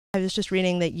I was just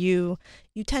reading that you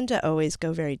tend to always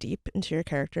go very deep into your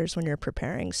characters when you're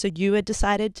preparing. So you had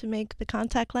decided to make the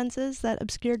contact lenses that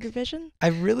obscured your vision? I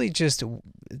really just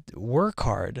work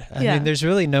hard. I Yeah. mean, there's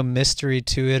really no mystery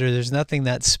to it, or there's nothing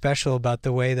that special about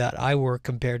the way that I work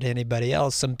compared to anybody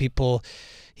else. Some people,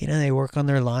 you know, they work on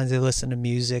their lines, they listen to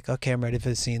music. Okay, I'm ready for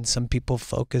the scene. Some people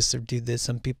focus or do this.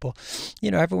 Some people,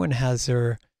 you know, everyone has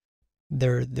their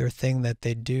thing that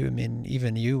they do. I mean,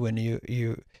 even you, when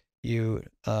you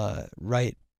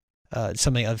write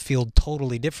something on a field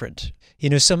totally different. You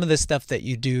know, some of the stuff that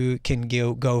you do can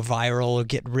go viral or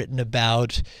get written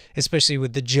about, especially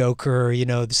with the Joker. You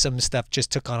know, some stuff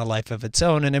just took on a life of its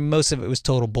own, and then most of it was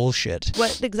total bullshit.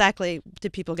 What exactly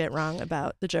did people get wrong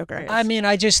about the Joker? I mean,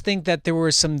 I just think that there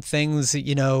were some things,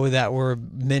 you know, that were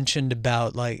mentioned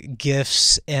about like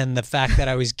gifts and the fact that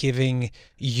I was giving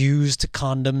used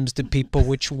condoms to people,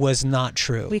 which was not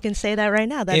true. We can say that right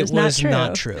now. That is not true. It was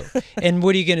not true. And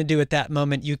what are you going to do at that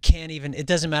moment? You can't even, it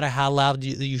doesn't matter how loud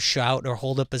you shout or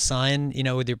hold up a sign, you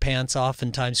know, with your pants off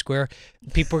in Times Square.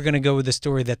 People are going to go with the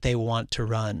story that they want to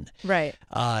run. Right.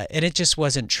 And it just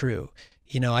wasn't true.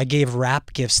 You know, I gave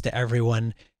rap gifts to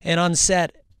everyone. And on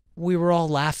set, we were all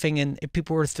laughing, and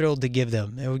people were thrilled to give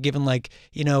them. They were given, like,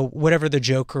 you know, whatever the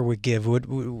Joker would give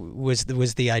was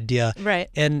the idea. Right.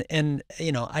 And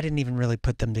you know, I didn't even really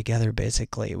put them together.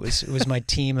 Basically, it was my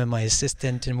team and my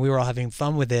assistant, and we were all having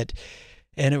fun with it.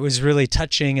 And it was really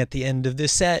touching at the end of the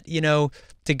set, you know,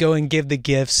 to go and give the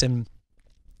gifts, and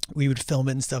we would film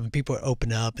it and stuff, and people would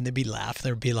open up and they'd be laughing.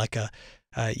 There'd be like a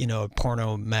you know, a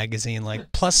porno magazine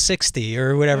like plus 60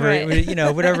 or whatever, right. You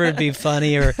know, whatever would be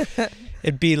funny, or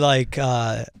it'd be like, you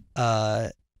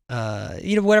know,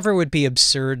 whatever would be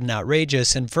absurd and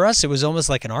outrageous. And for us, it was almost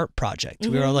like an art project.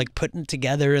 We were all like putting it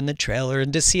together in the trailer,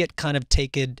 and to see it kind of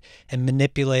taken and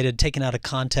manipulated, taken out of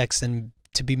context, and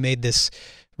to be made this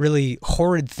really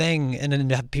horrid thing, and then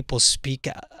to have people speak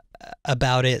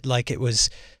about it like it was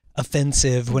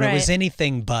offensive when it was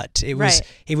anything but. It was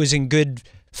it was in good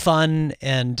fun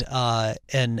and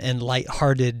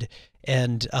lighthearted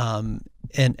and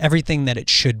everything that it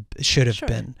should have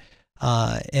been.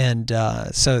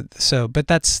 So but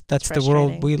that's the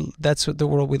world that's what the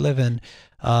world we live in.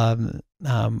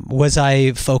 Was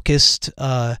I focused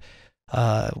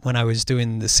when I was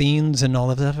doing the scenes and all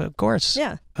of that? Of course.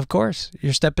 Yeah. Of course.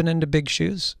 You're stepping into big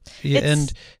shoes.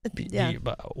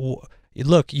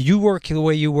 Look, you work the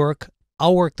way you work.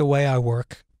 I'll work the way I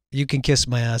work. You can kiss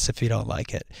my ass if you don't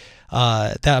like it.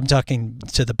 That I'm talking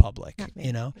to the public,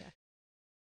 you know?